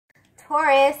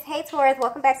Taurus. Hey Taurus,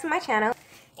 welcome back to my channel.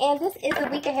 And this is a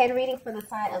week ahead reading for the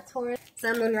sign of Taurus,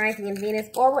 Sun, Moon, Rising, and Venus,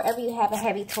 or wherever you have a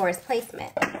heavy Taurus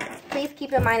placement. Please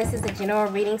keep in mind this is a general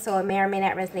reading, so it may or may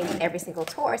not resonate with every single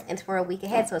Taurus. And it's for a week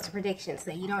ahead, so it's a prediction,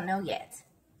 so you don't know yet.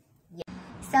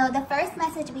 So the first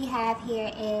message we have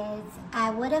here is, I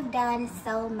would have done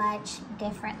so much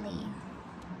differently.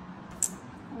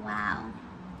 Wow.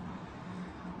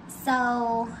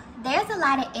 So there's a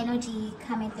lot of energy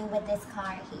coming through with this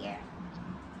card here.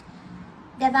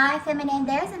 Divine Feminine,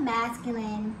 there's a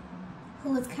masculine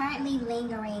who is currently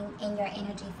lingering in your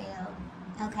energy field,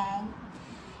 okay?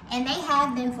 And they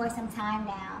have been for some time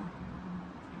now.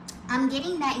 I'm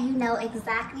getting that you know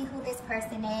exactly who this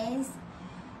person is,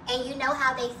 and you know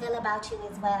how they feel about you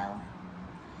as well.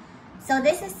 So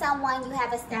this is someone you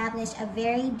have established a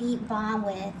very deep bond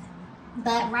with,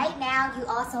 but right now you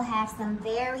also have some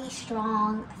very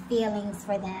strong feelings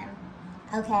for them,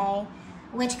 okay?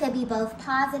 Which could be both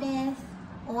positive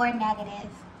or negative.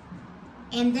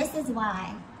 And this is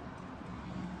why.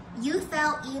 You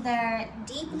felt either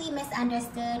deeply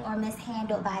misunderstood or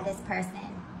mishandled by this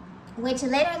person, which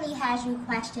literally has you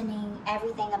questioning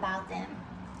everything about them.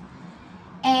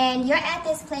 And you're at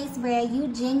this place where you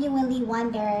genuinely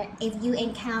wonder if you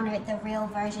encountered the real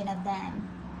version of them.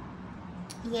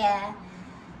 Yeah.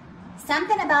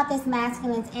 Something about this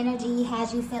masculine's energy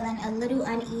has you feeling a little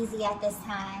uneasy at this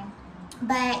time.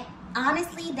 But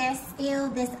honestly, there's still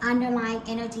this underlying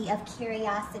energy of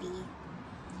curiosity.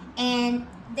 And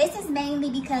this is mainly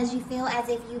because you feel as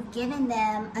if you've given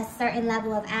them a certain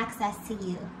level of access to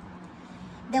you.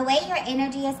 The way your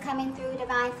energy is coming through,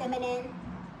 Divine Feminine,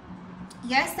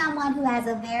 you're someone who has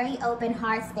a very open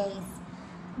heart space,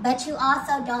 but you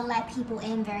also don't let people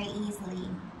in very easily.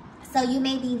 So you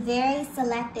may be very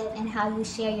selective in how you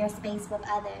share your space with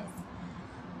others.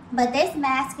 But this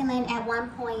masculine at one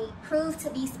point proved to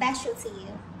be special to you,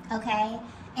 okay?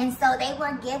 And so they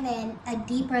were given a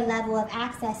deeper level of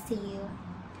access to you.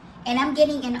 And I'm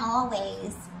getting in all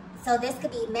ways. So this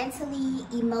could be mentally,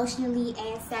 emotionally,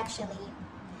 and sexually.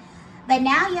 But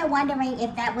now you're wondering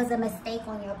if that was a mistake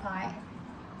on your part,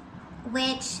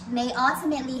 which may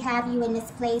ultimately have you in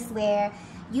this place where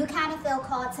you kind of feel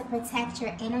called to protect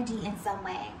your energy in some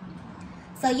way.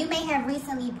 So you may have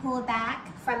recently pulled back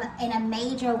in a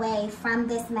major way from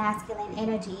this masculine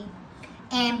energy.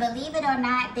 And believe it or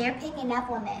not, they're picking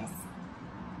up on this.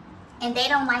 And they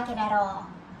don't like it at all,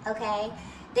 okay?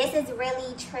 This is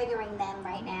really triggering them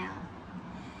right now.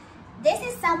 This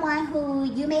is someone who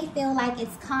you may feel like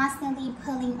is constantly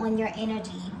pulling on your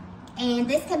energy. And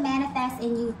this can manifest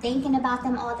in you thinking about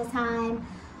them all the time,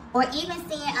 or even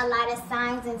seeing a lot of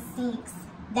signs and syncs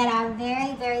that are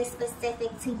very, very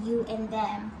specific to you and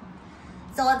them.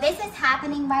 So if this is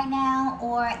happening right now,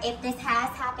 or if this has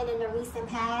happened in the recent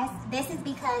past, this is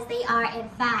because they are in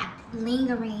fact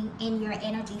lingering in your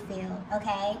energy field,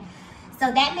 okay? So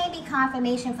that may be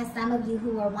confirmation for some of you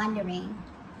who are wondering.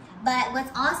 But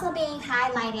what's also being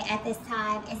highlighted at this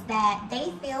time is that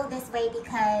they feel this way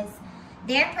because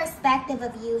their perspective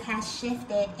of you has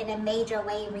shifted in a major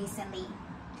way recently.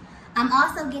 I'm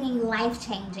also getting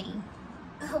life-changing,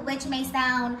 which may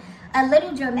sound a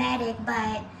little dramatic,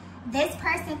 but this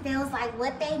person feels like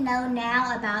what they know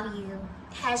now about you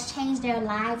has changed their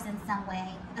lives in some way,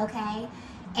 okay?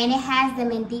 And it has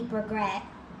them in deep regret.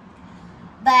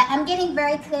 But I'm getting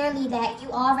very clearly that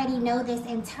you already know this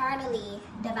internally,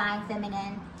 Divine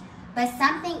Feminine, but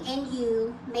something in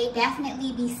you may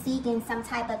definitely be seeking some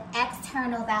type of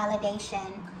external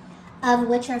validation of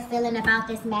what you're feeling about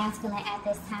this masculine at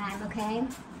this time, okay?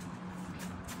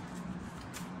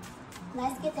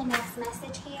 Let's get the next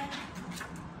message here.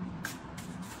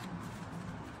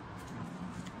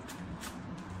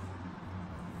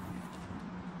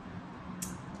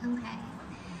 Okay.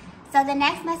 So the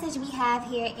next message we have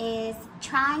here is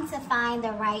trying to find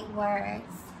the right words.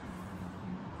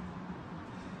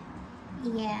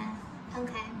 Yeah,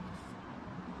 okay.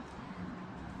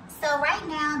 So right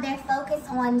now they're focused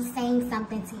on saying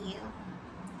something to you,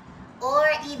 or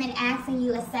even asking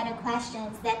you a set of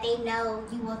questions that they know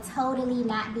you will totally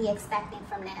not be expecting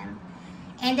from them.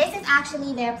 And this is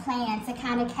actually their plan to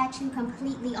kind of catch you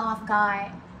completely off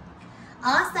guard.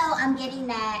 Also, I'm getting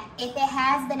that if it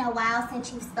has been a while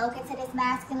since you've spoken to this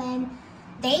masculine,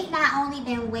 they've not only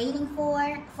been waiting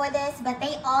for this, but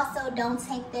they also don't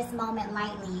take this moment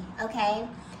lightly, okay?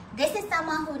 This is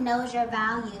someone who knows your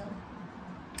value.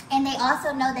 And they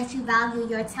also know that you value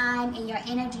your time and your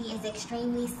energy is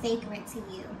extremely sacred to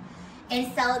you.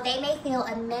 And so they may feel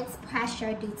immense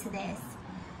pressure due to this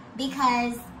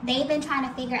because they've been trying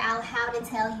to figure out how to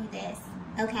tell you this,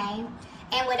 okay?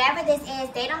 And whatever this is,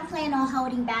 they don't plan on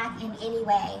holding back in any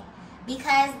way.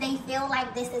 because they feel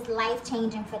like this is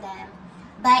life-changing for them.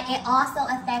 But it also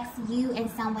affects you in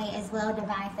some way as well,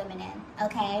 Divine Feminine,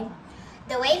 okay?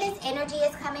 The way this energy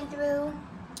is coming through,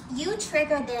 you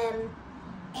trigger them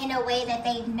in a way that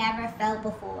they've never felt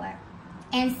before.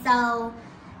 And so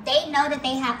they know that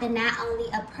they have to not only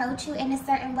approach you in a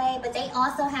certain way, but they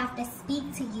also have to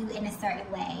speak to you in a certain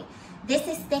way. This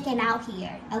is sticking out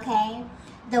here, okay?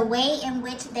 The way in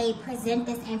which they present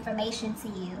this information to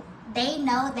you. They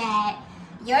know that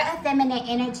you're a feminine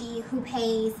energy who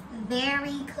pays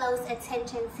very close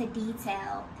attention to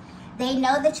detail. They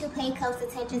know that you pay close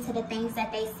attention to the things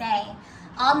that they say,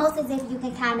 almost as if you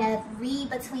can kind of read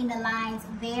between the lines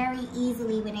very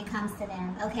easily when it comes to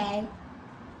them, okay?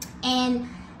 And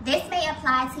this may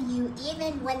apply to you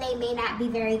even when they may not be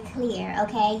very clear,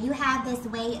 okay? You have this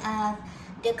way of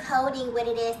decoding what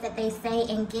it is that they say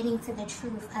and getting to the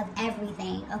truth of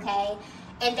everything, okay?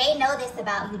 And they know this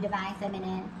about you, Divine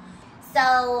Feminine.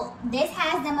 So this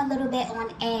has them a little bit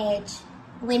on edge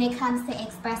when it comes to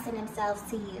expressing themselves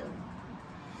to you.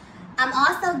 I'm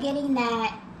also getting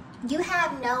that you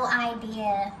have no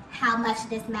idea how much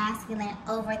this masculine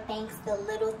overthinks the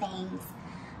little things,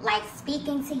 like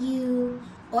speaking to you,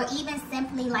 or even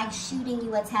simply like shooting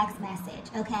you a text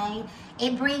message, okay?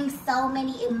 It brings so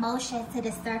many emotions to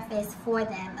the surface for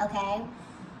them, okay?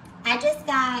 I just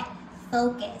got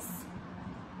focus.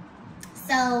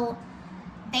 So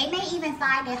they may even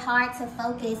find it hard to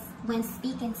focus when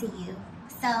speaking to you.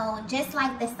 So just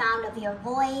like the sound of your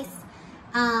voice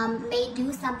may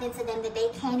do something to them that they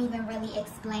can't even really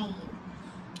explain.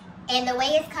 And the way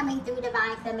it's coming through,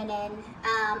 Divine Feminine,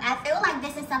 I feel like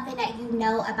this is something that you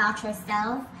know about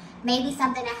yourself. Maybe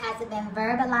something that hasn't been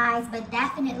verbalized, but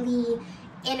definitely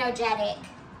energetic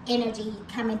energy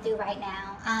coming through right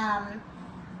now.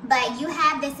 But you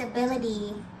have this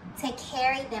ability to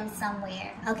carry them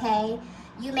somewhere, okay?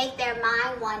 You make their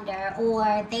mind wander,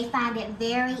 or they find it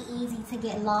very easy to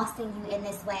get lost in you in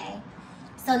this way.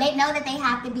 So they know that they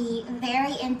have to be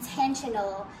very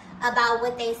intentional about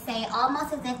what they say,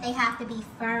 almost as if they have to be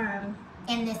firm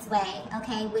in this way,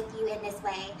 okay, with you in this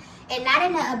way. And not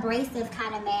in an abrasive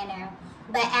kind of manner,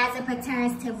 but as it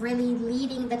pertains to really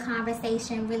leading the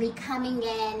conversation, really coming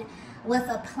in with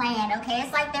a plan, okay?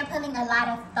 It's like they're putting a lot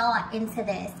of thought into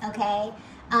this, okay?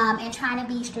 And trying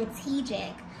to be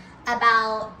strategic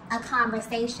about a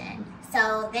conversation.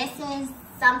 So this is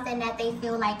something that they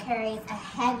feel like carries a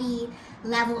heavy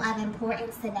level of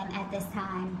importance to them at this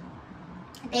time.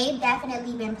 They've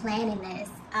definitely been planning this.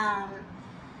 And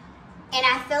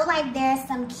I feel like there's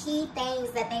some key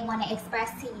things that they want to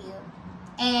express to you.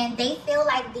 And they feel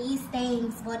like these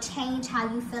things will change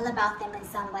how you feel about them in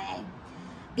some way.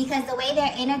 Because the way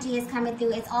their energy is coming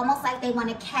through, it's almost like they want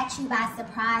to catch you by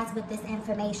surprise with this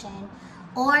information,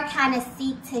 or kind of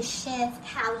seek to shift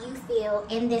how you feel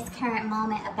in this current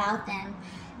moment about them.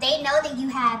 They know that you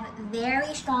have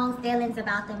very strong feelings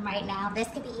about them right now. This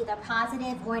could be either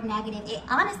positive or negative. It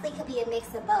honestly could be a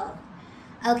mix of both,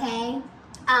 okay?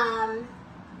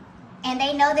 And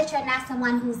they know that you're not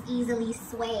someone who's easily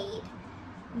swayed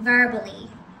verbally,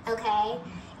 okay?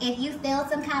 If you feel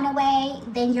some kind of way,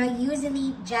 then you're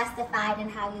usually justified in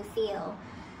how you feel.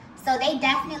 So they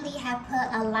definitely have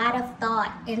put a lot of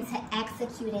thought into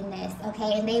executing this,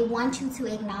 okay? And they want you to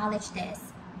acknowledge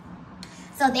this.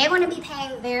 So they're going to be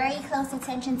paying very close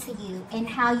attention to you and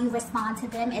how you respond to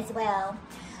them as well.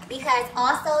 Because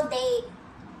also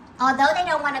although they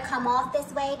don't want to come off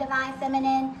this way, Divine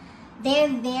Feminine, they're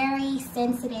very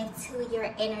sensitive to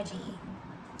your energy.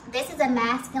 This is a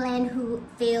masculine who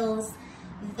feels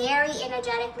very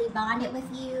energetically bonded with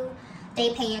you.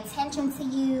 They pay attention to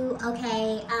you,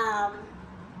 okay?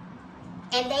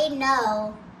 And they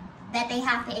know that they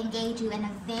have to engage you in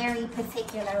a very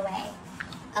particular way,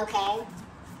 okay?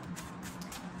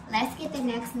 Let's get the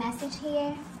next message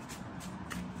here.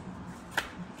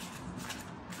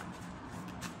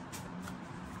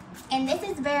 And this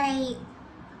is very,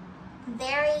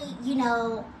 you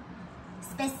know,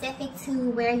 specific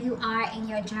to where you are in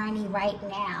your journey right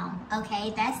now,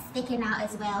 okay? That's sticking out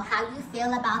as well. How you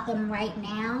feel about them right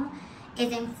now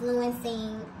is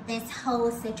influencing this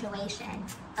whole situation,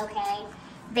 okay?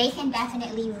 They can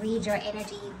definitely read your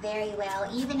energy very well,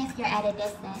 even if you're at a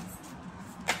distance.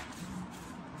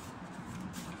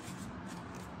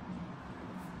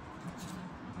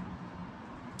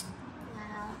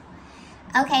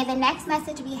 Wow. Okay, the next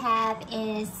message we have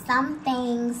is some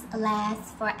things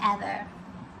last forever.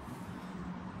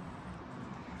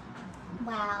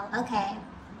 Wow, okay.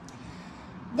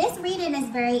 This reading is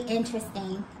very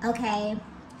interesting, okay?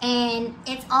 And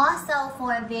it's also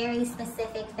for a very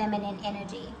specific feminine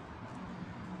energy.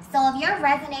 So if you're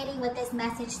resonating with this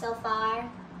message so far,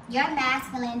 your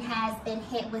masculine has been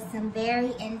hit with some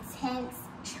very intense,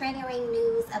 triggering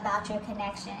news about your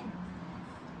connection.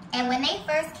 And when they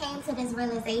first came to this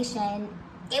realization,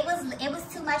 it was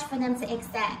too much for them to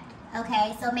accept,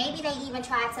 okay? So maybe they even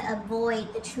tried to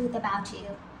avoid the truth about you.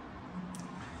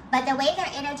 But the way their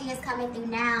energy is coming through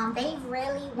now, they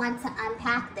really want to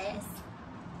unpack this.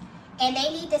 And they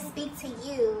need to speak to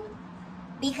you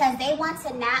because they want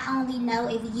to not only know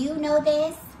if you know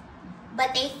this,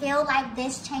 but they feel like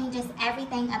this changes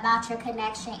everything about your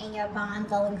connection and your bond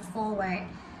going forward,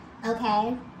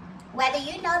 okay? Whether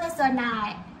you know this or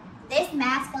not, this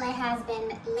masculine has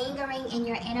been lingering in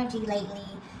your energy lately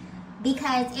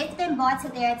because it's been brought to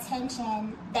their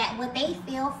attention that what they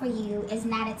feel for you is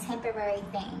not a temporary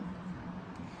thing.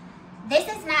 This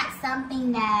is not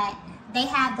something that they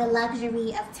have the luxury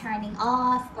of turning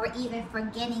off or even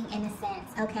forgetting in a sense,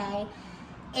 okay?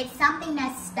 It's something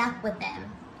that's stuck with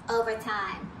them over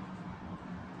time.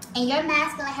 And your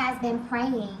masculine has been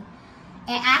praying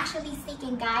and actually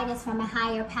seeking guidance from a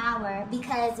higher power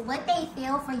because what they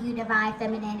feel for you, Divine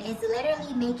Feminine, is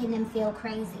literally making them feel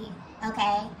crazy,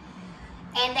 okay?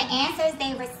 And the answers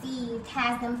they received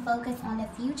has them focused on the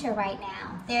future right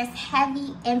now. There's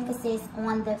heavy emphasis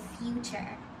on the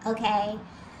future, okay?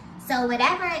 So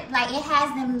whatever, like it has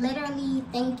them literally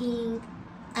thinking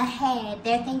ahead.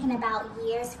 They're thinking about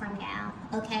years from now,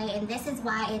 okay? And this is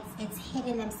why it's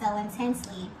hitting them so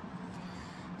intensely.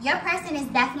 Your person is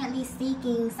definitely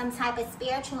seeking some type of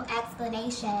spiritual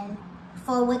explanation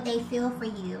for what they feel for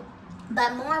you,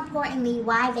 but more importantly,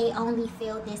 why they only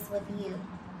feel this with you.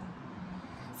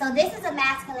 So this is a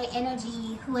masculine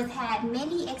energy who has had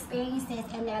many experiences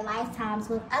in their lifetimes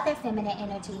with other feminine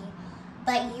energy,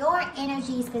 but your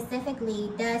energy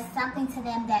specifically does something to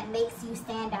them that makes you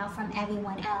stand out from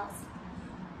everyone else.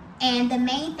 And the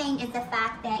main thing is the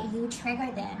fact that you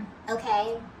trigger them,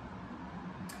 okay?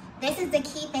 This is the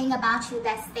key thing about you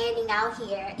that's standing out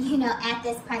here, you know, at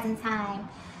this present time,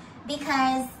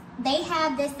 because they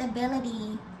have this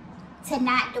ability to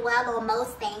not dwell on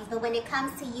most things, but when it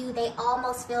comes to you, they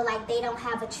almost feel like they don't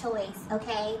have a choice,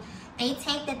 okay? They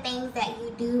take the things that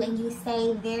you do and you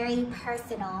say very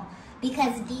personal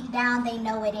because deep down they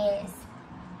know it is.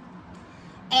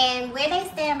 And where they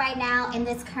stand right now in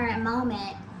this current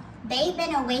moment, they've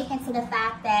been awakened to the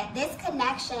fact that this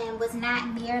connection was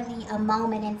not merely a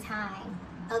moment in time,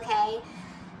 okay?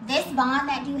 This bond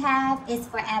that you have is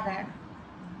forever.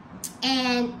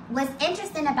 And what's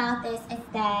interesting about this is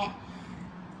that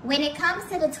when it comes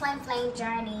to the twin flame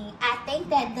journey, I think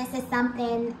that this is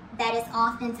something that is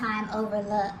oftentimes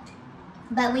overlooked.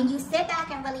 But when you sit back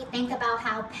and really think about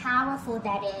how powerful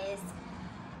that is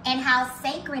and how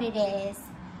sacred it is,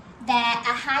 that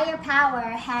a higher power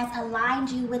has aligned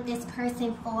you with this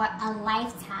person for a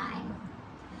lifetime.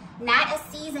 Not a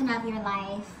season of your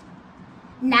life,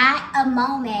 not a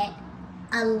moment,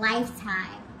 a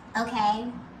lifetime, okay?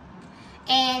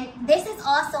 And this is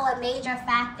also a major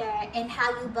factor in how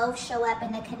you both show up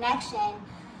in the connection,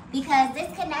 because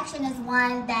this connection is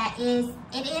one that is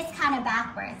kind of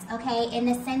backwards, okay? In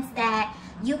the sense that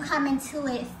you come into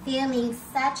it feeling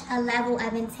such a level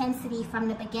of intensity from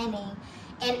the beginning.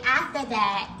 And after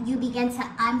that, you begin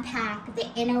to unpack the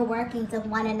inner workings of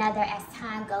one another as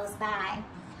time goes by.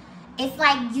 It's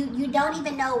like you don't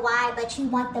even know why, but you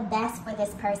want the best for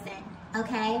this person,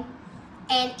 okay?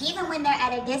 And even when they're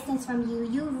at a distance from you,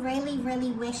 you really,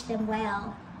 really wish them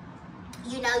well.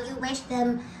 You know, you wish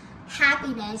them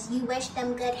happiness, you wish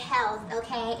them good health,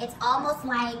 okay? It's almost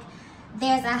like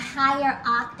there's a higher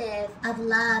octave of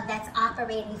love that's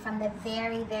operating from the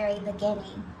very, very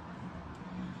beginning.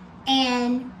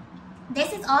 And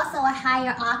this is also a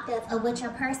higher octave of which a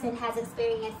person has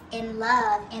experienced in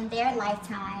love in their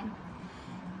lifetime.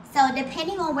 So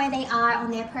depending on where they are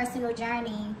on their personal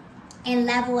journey and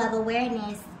level of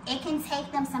awareness, it can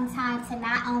take them some time to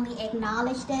not only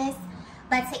acknowledge this,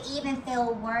 but to even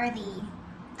feel worthy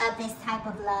of this type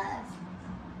of love.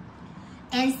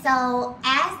 And so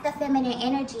as the feminine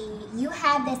energy, you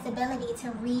have this ability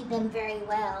to read them very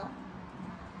well.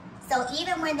 So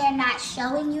even when they're not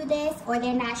showing you this, or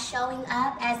they're not showing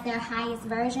up as their highest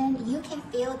version, you can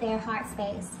feel their heart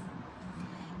space.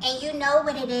 And you know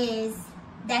what it is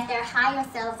that their higher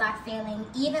selves are feeling,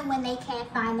 even when they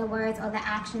can't find the words or the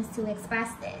actions to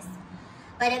express this.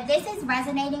 But if this is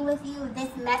resonating with you, if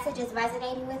this message is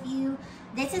resonating with you,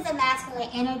 this is a masculine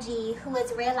energy who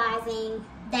is realizing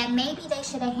that maybe they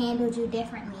should have handled you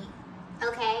differently,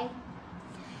 okay?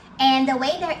 And the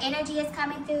way their energy is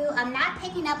coming through, I'm not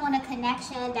picking up on a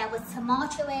connection that was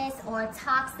tumultuous or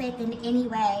toxic in any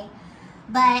way.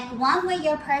 but one where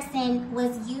your person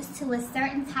was used to a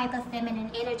certain type of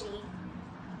feminine energy,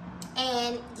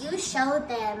 and you showed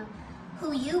them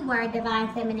who you were,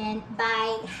 divine feminine,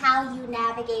 by how you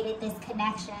navigated this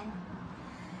connection.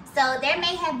 So there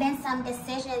may have been some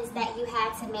decisions that you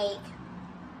had to make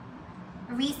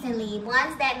recently,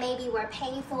 ones that maybe were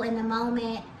painful in the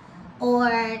moment, or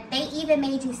they even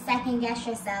made you second guess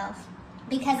yourself,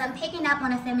 because I'm picking up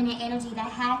on a feminine energy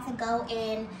that had to go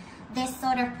in this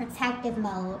sort of protective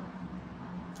mode.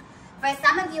 For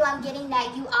some of you, I'm getting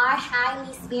that you are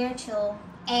highly spiritual,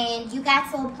 and you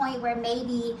got to a point where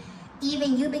maybe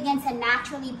even you begin to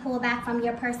naturally pull back from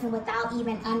your person without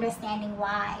even understanding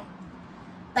why.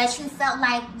 But you felt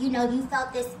like, you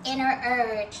felt this inner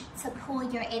urge to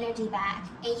pull your energy back.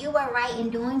 And you were right in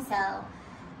doing so,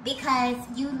 because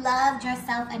you loved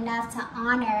yourself enough to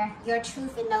honor your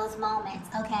truth in those moments,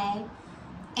 okay?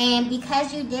 And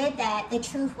because you did that, the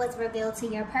truth was revealed to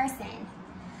your person.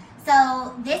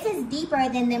 So this is deeper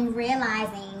than them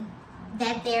realizing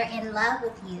that they're in love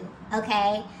with you,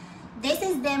 okay? This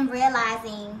is them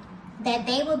realizing that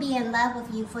they will be in love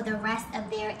with you for the rest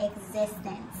of their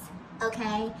existence,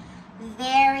 okay?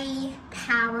 Very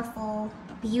powerful,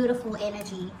 beautiful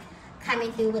energy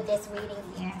coming through with this reading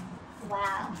here.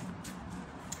 Wow.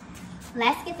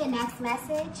 Let's get the next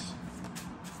message.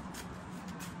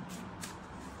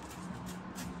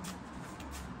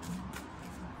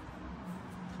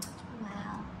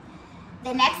 Wow.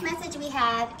 The next message we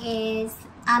have is,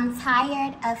 I'm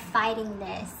tired of fighting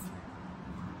this.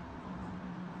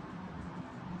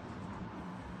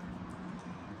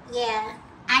 Yeah,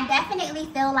 I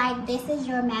definitely feel like this is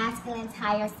your masculine's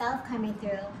higher self coming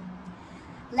through,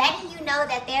 letting you know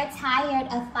that they're tired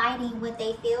of fighting what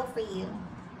they feel for you.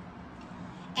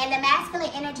 And the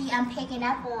masculine energy I'm picking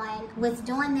up on was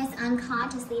doing this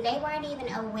unconsciously. They weren't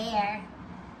even aware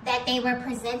that they were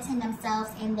presenting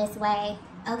themselves in this way,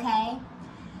 okay?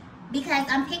 Because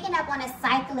I'm picking up on a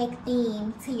cyclic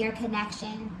theme to your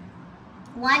connection.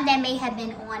 One that may have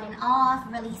been on and off,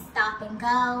 really stop and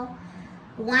go.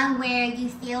 One where you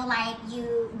feel like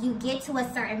you get to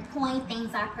a certain point,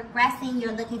 things are progressing,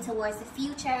 you're looking towards the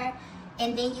future,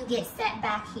 and then you get set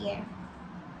back here.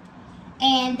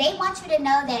 And they want you to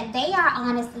know that they are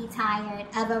honestly tired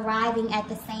of arriving at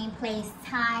the same place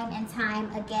time and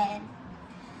time again.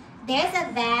 There's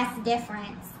a vast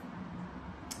difference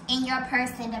in your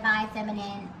person, divine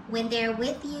feminine, when they're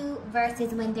with you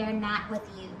versus when they're not with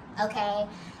you, okay?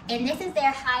 And this is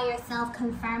their higher self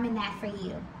confirming that for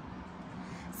you.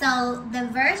 So the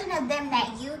version of them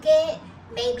that you get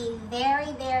may be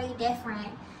very, very different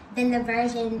than the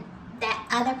version that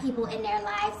other people in their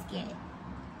lives get,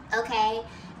 okay?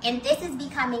 And this is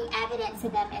becoming evident to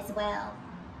them as well.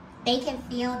 They can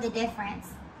feel the difference.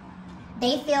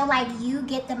 They feel like you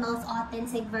get the most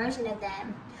authentic version of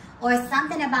them, or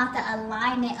something about the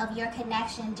alignment of your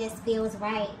connection just feels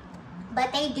right.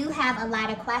 But they do have a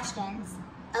lot of questions,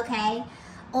 okay?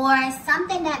 Or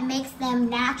something that makes them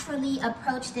naturally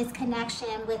approach this connection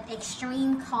with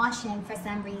extreme caution for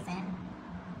some reason.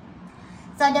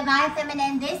 So divine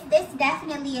feminine, this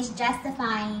definitely is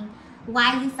justifying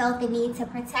why you felt the need to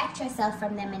protect yourself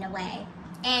from them in a way.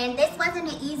 And this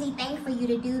wasn't an easy thing for you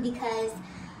to do, because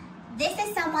this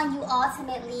is someone you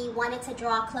ultimately wanted to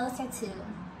draw closer to.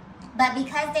 But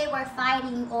because they were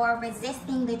fighting or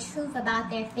resisting the truth about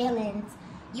their feelings,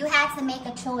 you had to make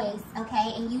a choice,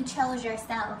 okay? And you chose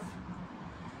yourself.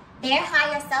 Their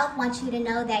higher self wants you to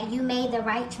know that you made the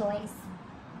right choice.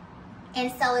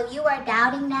 And so if you are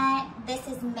doubting that, this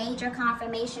is major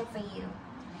confirmation for you.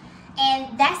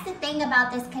 And that's the thing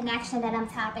about this connection that I'm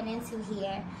tapping into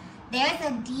here. There's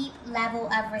a deep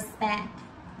level of respect,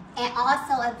 and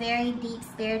also a very deep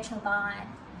spiritual bond.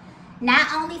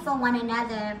 Not only for one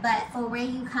another, but for where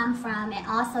you come from and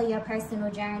also your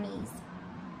personal journeys.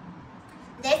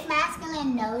 This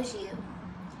masculine knows you.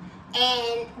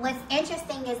 And what's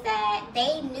interesting is that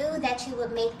they knew that you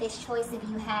would make this choice if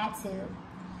you had to.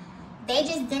 They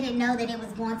just didn't know that it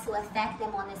was going to affect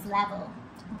them on this level.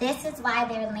 This is why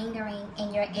they're lingering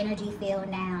in your energy field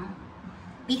now.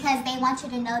 Because they want you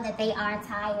to know that they are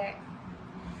tired.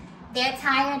 They're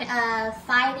tired of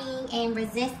fighting and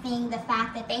resisting the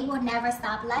fact that they will never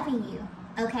stop loving you,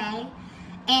 okay?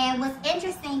 And what's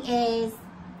interesting is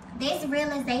this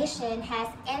realization has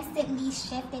instantly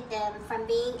shifted them from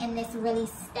being in this really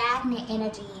stagnant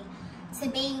energy to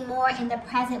being more in the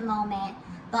present moment,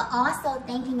 but also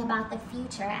thinking about the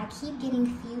future. I keep getting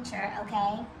future,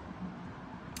 okay?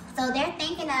 So they're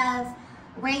thinking of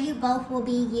where you both will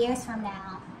be years from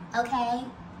now, okay?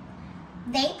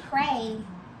 They pray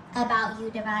about you,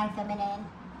 divine feminine.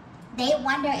 They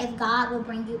wonder if God will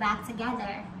bring you back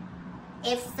together.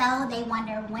 If so, they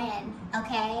wonder when,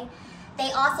 okay?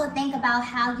 They also think about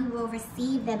how you will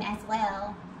receive them as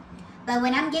well. But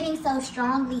what I'm getting so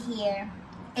strongly here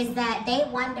is that they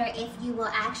wonder if you will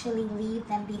actually leave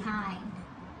them behind.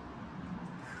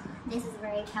 This is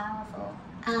very powerful.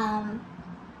 And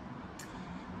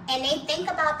they think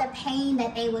about the pain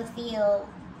that they will feel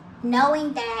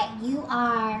knowing that you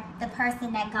are the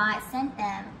person that God sent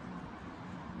them.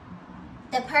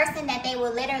 The person that they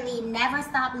will literally never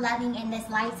stop loving in this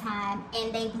lifetime,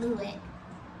 and they blew it.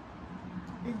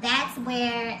 That's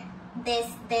where this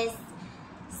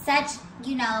such,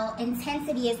 you know,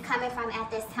 intensity is coming from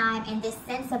at this time, and this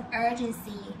sense of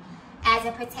urgency as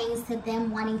it pertains to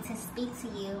them wanting to speak to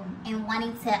you and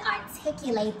wanting to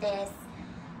articulate this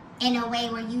in a way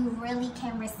where you really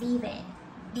can receive it,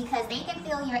 because they can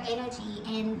feel your energy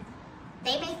and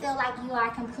they may feel like you are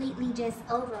completely just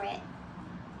over it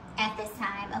at this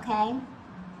time, okay?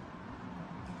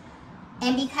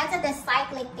 And because of the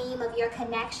cyclic theme of your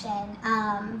connection,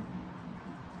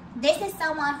 this is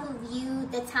someone who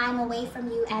viewed the time away from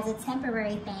you as a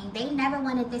temporary thing. They never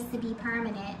wanted this to be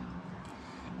permanent.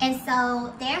 And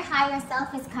so their higher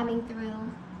self is coming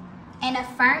through and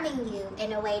affirming you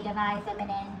in a way, Divine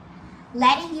Feminine,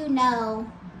 letting you know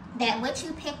that what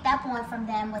you picked up on from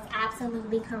them was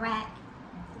absolutely correct.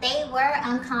 They were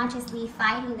unconsciously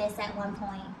fighting this at one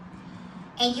point,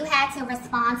 and you had to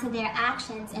respond to their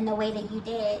actions in the way that you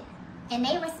did. And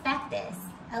they respect this,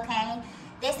 okay?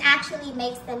 This actually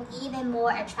makes them even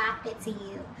more attracted to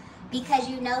you because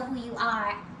you know who you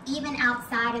are, even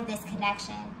outside of this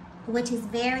connection, which is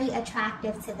very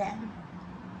attractive to them.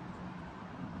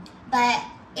 But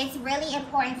it's really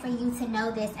important for you to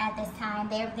know this at this time.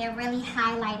 They're really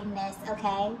highlighting this,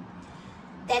 okay?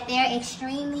 That they're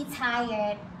extremely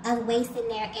tired of wasting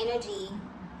their energy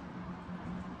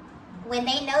when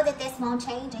they know that this won't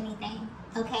change anything,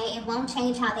 okay? It won't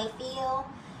change how they feel.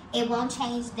 It won't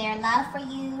change their love for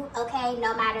you, okay?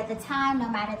 No matter the time, no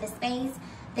matter the space.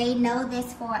 They know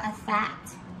this for a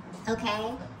fact,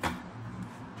 okay?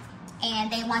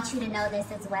 And they want you to know this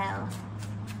as well.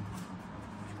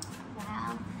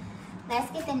 Wow. Let's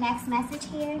get the next message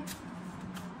here.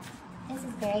 This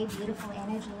is very beautiful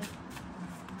energy.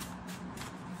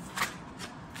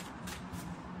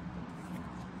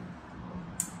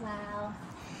 Wow.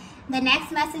 The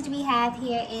next message we have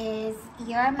here is,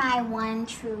 you're my one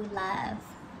true love.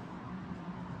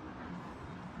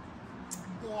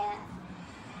 Yeah.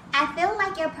 I feel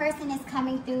like your person is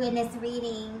coming through in this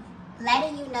reading,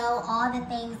 letting you know all the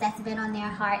things that's been on their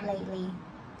heart lately.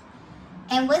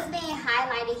 And what's being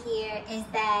highlighted here is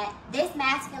that this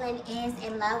masculine is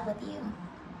in love with you.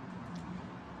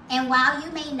 And while you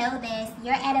may know this,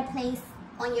 you're at a place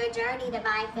on your journey,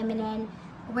 Divine Feminine,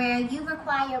 where you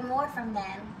require more from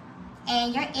them.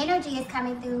 And your energy is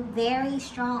coming through very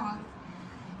strong.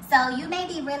 So you may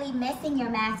be really missing your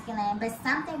masculine, but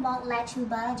something won't let you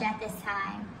budge at this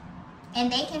time.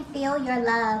 And they can feel your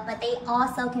love, but they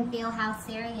also can feel how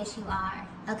serious you are,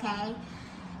 okay?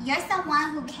 You're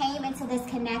someone who came into this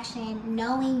connection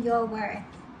knowing your worth.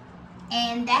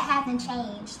 And that hasn't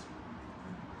changed.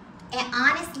 And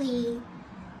honestly,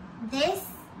 this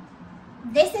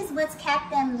is what's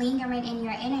kept them lingering in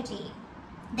your energy.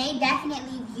 They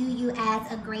definitely view you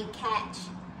as a great catch.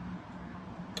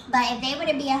 But if they were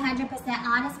to be 100%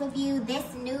 honest with you,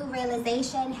 this new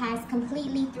realization has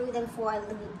completely threw them for a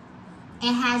loop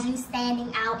and has you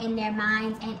standing out in their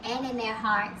minds and in their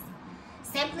hearts,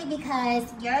 simply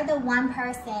because you're the one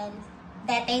person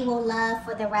that they will love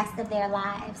for the rest of their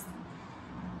lives.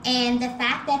 And the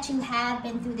fact that you have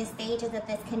been through the stages of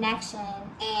this connection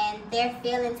and their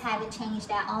feelings haven't changed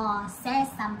at all says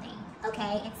something,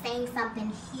 okay? It's saying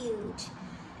something huge,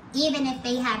 even if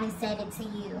they haven't said it to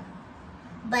you.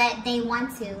 But they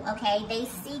want to, okay? They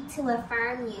seek to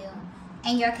affirm you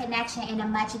and your connection in a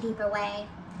much deeper way.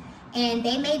 And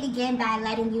they may begin by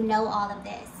letting you know all of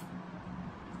this.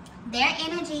 Their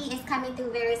energy is coming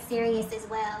through very serious as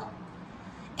well.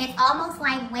 It's almost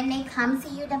like when they come to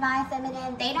you, Divine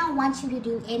Feminine, they don't want you to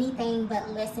do anything but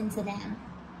listen to them.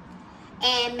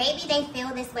 And maybe they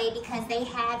feel this way because they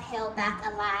have held back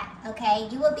a lot, okay?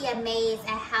 You will be amazed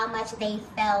at how much they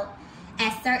felt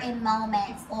at certain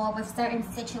moments or with certain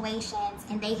situations,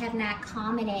 and they have not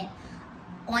commented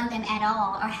on them at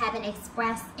all or haven't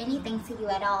expressed anything to you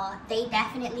at all. They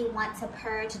definitely want to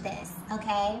purge this,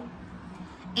 okay?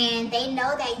 And they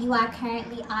know that you are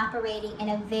currently operating in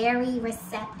a very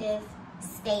receptive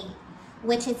state,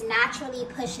 which is naturally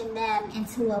pushing them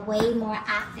into a way more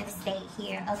active state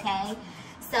here, okay?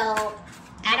 So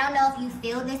I don't know if you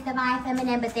feel this, Divine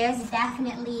Feminine, but there's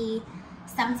definitely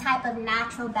some type of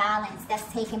natural balance that's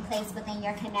taking place within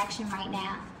your connection right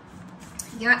now.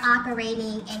 You're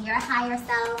operating in your higher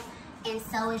self, and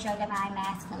so is your divine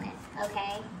masculine,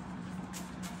 okay?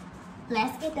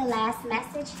 Let's get the last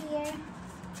message here.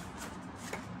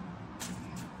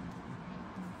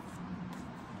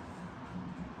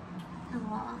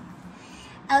 Oh.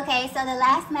 Okay, so the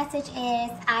last message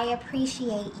is, I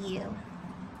appreciate you.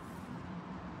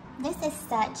 This is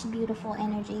such beautiful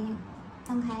energy,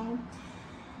 okay?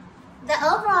 The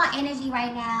overall energy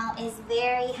right now is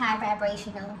very high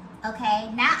vibrational,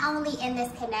 okay? Not only in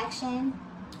this connection,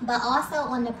 but also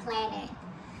on the planet.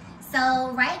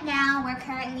 So right now, we're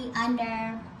currently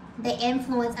under the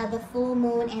influence of the full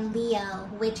moon in Leo,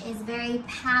 which is very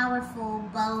powerful,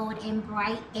 bold, and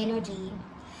bright energy.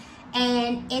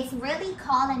 And it's really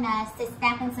calling us to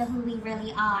step into who we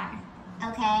really are,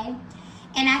 okay?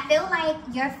 And I feel like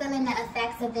you're feeling the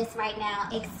effects of this right now,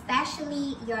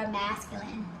 especially your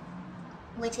masculine,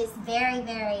 which is very,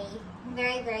 very,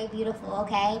 very, very beautiful,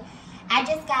 okay? I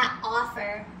just got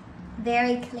offer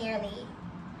very clearly.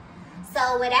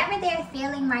 So whatever they're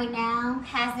feeling right now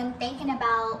has them thinking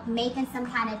about making some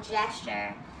kind of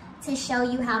gesture to show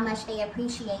you how much they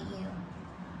appreciate you.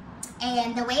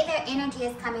 And the way their energy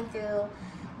is coming through,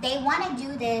 they want to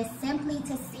do this simply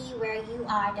to see where you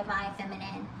are, divine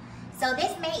feminine. So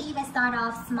this may even start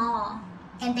off small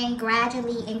and then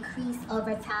gradually increase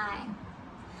over time.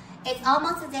 It's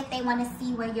almost as if they want to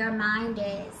see where your mind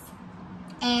is.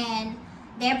 And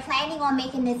they're planning on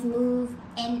making this move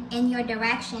in your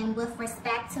direction with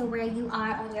respect to where you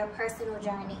are on your personal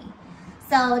journey.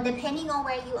 So depending on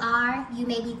where you are, you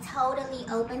may be totally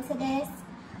open to this.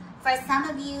 For some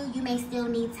of you, you may still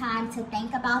need time to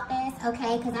think about this,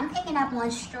 okay? Because I'm picking up on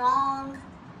strong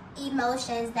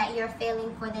emotions that you're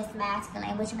feeling for this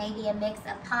masculine, which may be a mix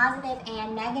of positive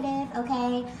and negative,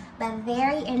 okay? But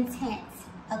very intense,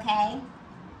 okay?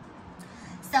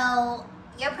 So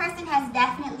your person has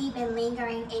definitely been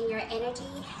lingering in your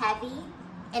energy heavy,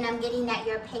 and I'm getting that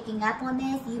you're picking up on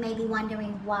this. You may be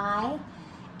wondering why,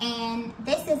 and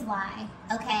this is why,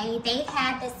 okay? They've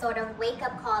had this sort of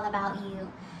wake-up call about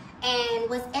you. And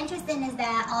what's interesting is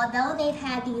that although they've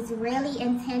had these really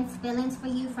intense feelings for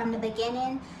you from the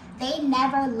beginning, they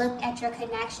never looked at your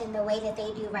connection the way that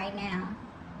they do right now.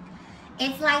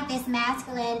 It's like this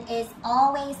masculine is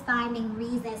always finding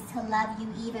reasons to love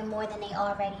you even more than they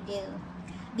already do.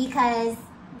 Because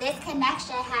this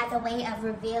connection has a way of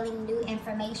revealing new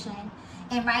information.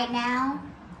 And right now,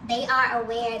 they are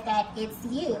aware that it's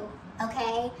you,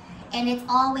 okay? And it's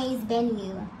always been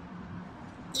you.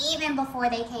 Even before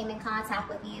they came in contact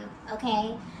with you,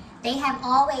 okay? They have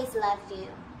always loved you.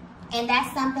 And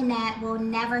that's something that will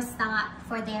never stop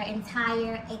for their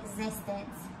entire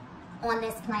existence on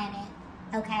this planet,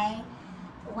 okay?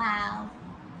 Wow.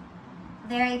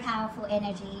 Very powerful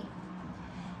energy.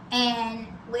 And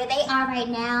where they are right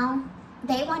now,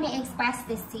 they want to express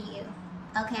this to you,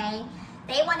 okay?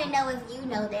 They want to know if you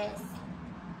know this,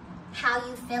 how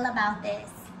you feel about this.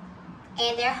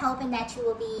 And they're hoping that you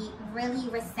will be really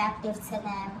receptive to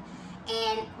them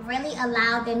and really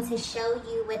allow them to show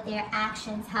you with their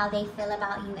actions how they feel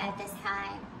about you at this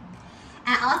time.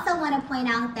 I also want to point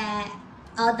out that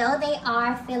although they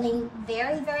are feeling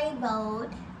very, very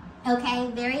bold, okay,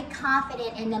 very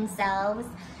confident in themselves,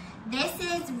 this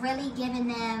is really giving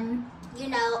them, you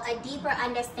know, a deeper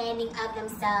understanding of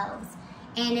themselves,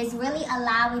 and is really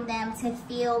allowing them to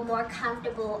feel more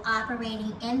comfortable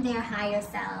operating in their higher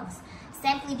selves.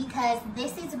 Simply because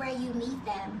this is where you meet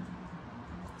them.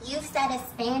 You've set a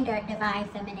standard, divine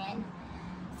feminine.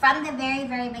 From the very,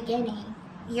 very beginning,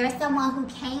 you're someone who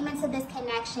came into this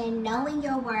connection knowing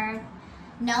your worth,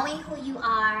 knowing who you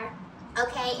are,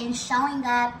 okay, and showing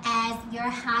up as your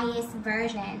highest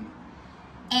version.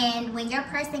 And when your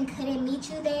person couldn't meet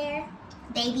you there,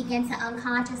 they begin to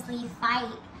unconsciously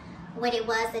fight what it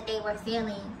was that they were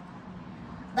feeling.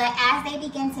 But as they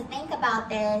begin to think about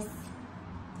this,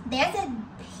 there's a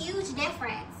huge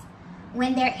difference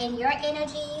when they're in your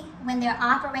energy, when they're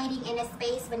operating in a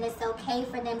space when it's okay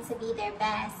for them to be their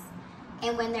best,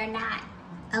 and when they're not,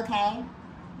 okay?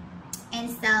 And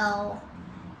so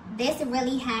this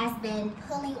really has been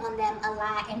pulling on them a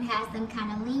lot and has them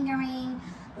kind of lingering,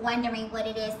 wondering what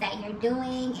it is that you're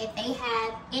doing. If they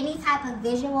have any type of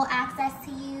visual access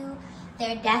to you,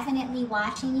 they're definitely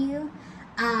watching you,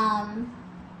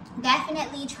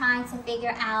 definitely trying to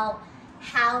figure out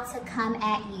how to come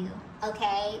at you,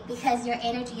 okay? Because your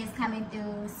energy is coming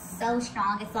through so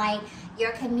strong. It's like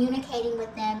you're communicating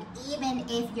with them even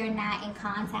if you're not in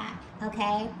contact,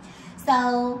 okay?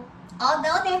 So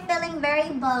although they're feeling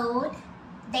very bold,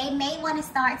 they may want to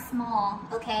start small,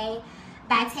 okay?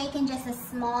 by taking just a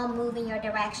small move in your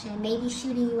direction, maybe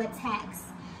shooting you a text,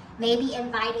 maybe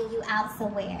inviting you out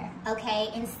somewhere, okay,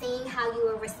 and seeing how you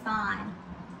will respond.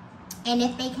 And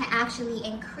if they can actually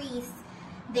increase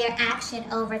their action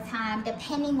over time,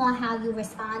 depending on how you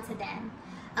respond to them,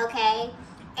 okay?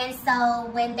 And so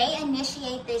when they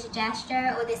initiate this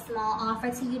gesture or this small offer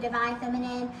to you, Divine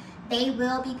Feminine, they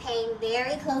will be paying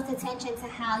very close attention to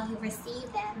how you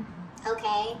receive them,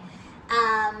 okay?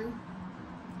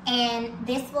 And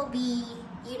this will be,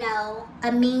 you know,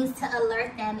 a means to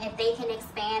alert them if they can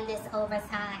expand this over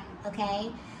time,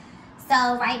 okay?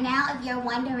 So right now, if you're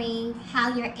wondering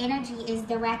how your energy is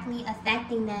directly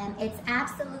affecting them, it's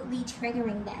absolutely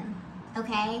triggering them,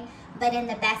 okay? But in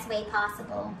the best way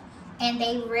possible. And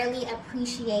they really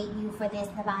appreciate you for this,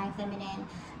 Divine Feminine,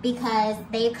 because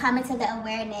they've come into the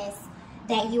awareness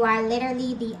that you are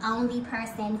literally the only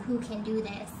person who can do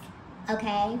this,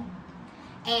 okay?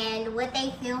 And what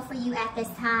they feel for you at this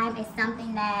time is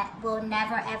something that will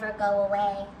never ever go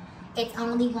away. It's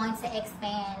only going to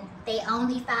expand. They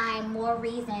only find more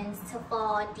reasons to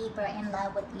fall deeper in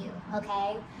love with you,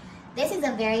 okay? This is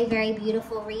a very, very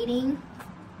beautiful reading.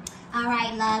 All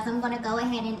right, loves, I'm going to go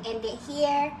ahead and end it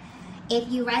here. If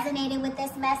you resonated with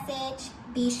this message,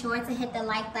 be sure to hit the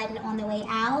like button on the way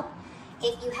out.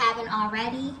 If you haven't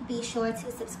already, be sure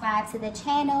to subscribe to the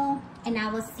channel, and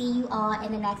I will see you all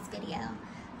in the next video.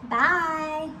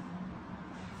 Bye.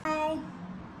 Bye.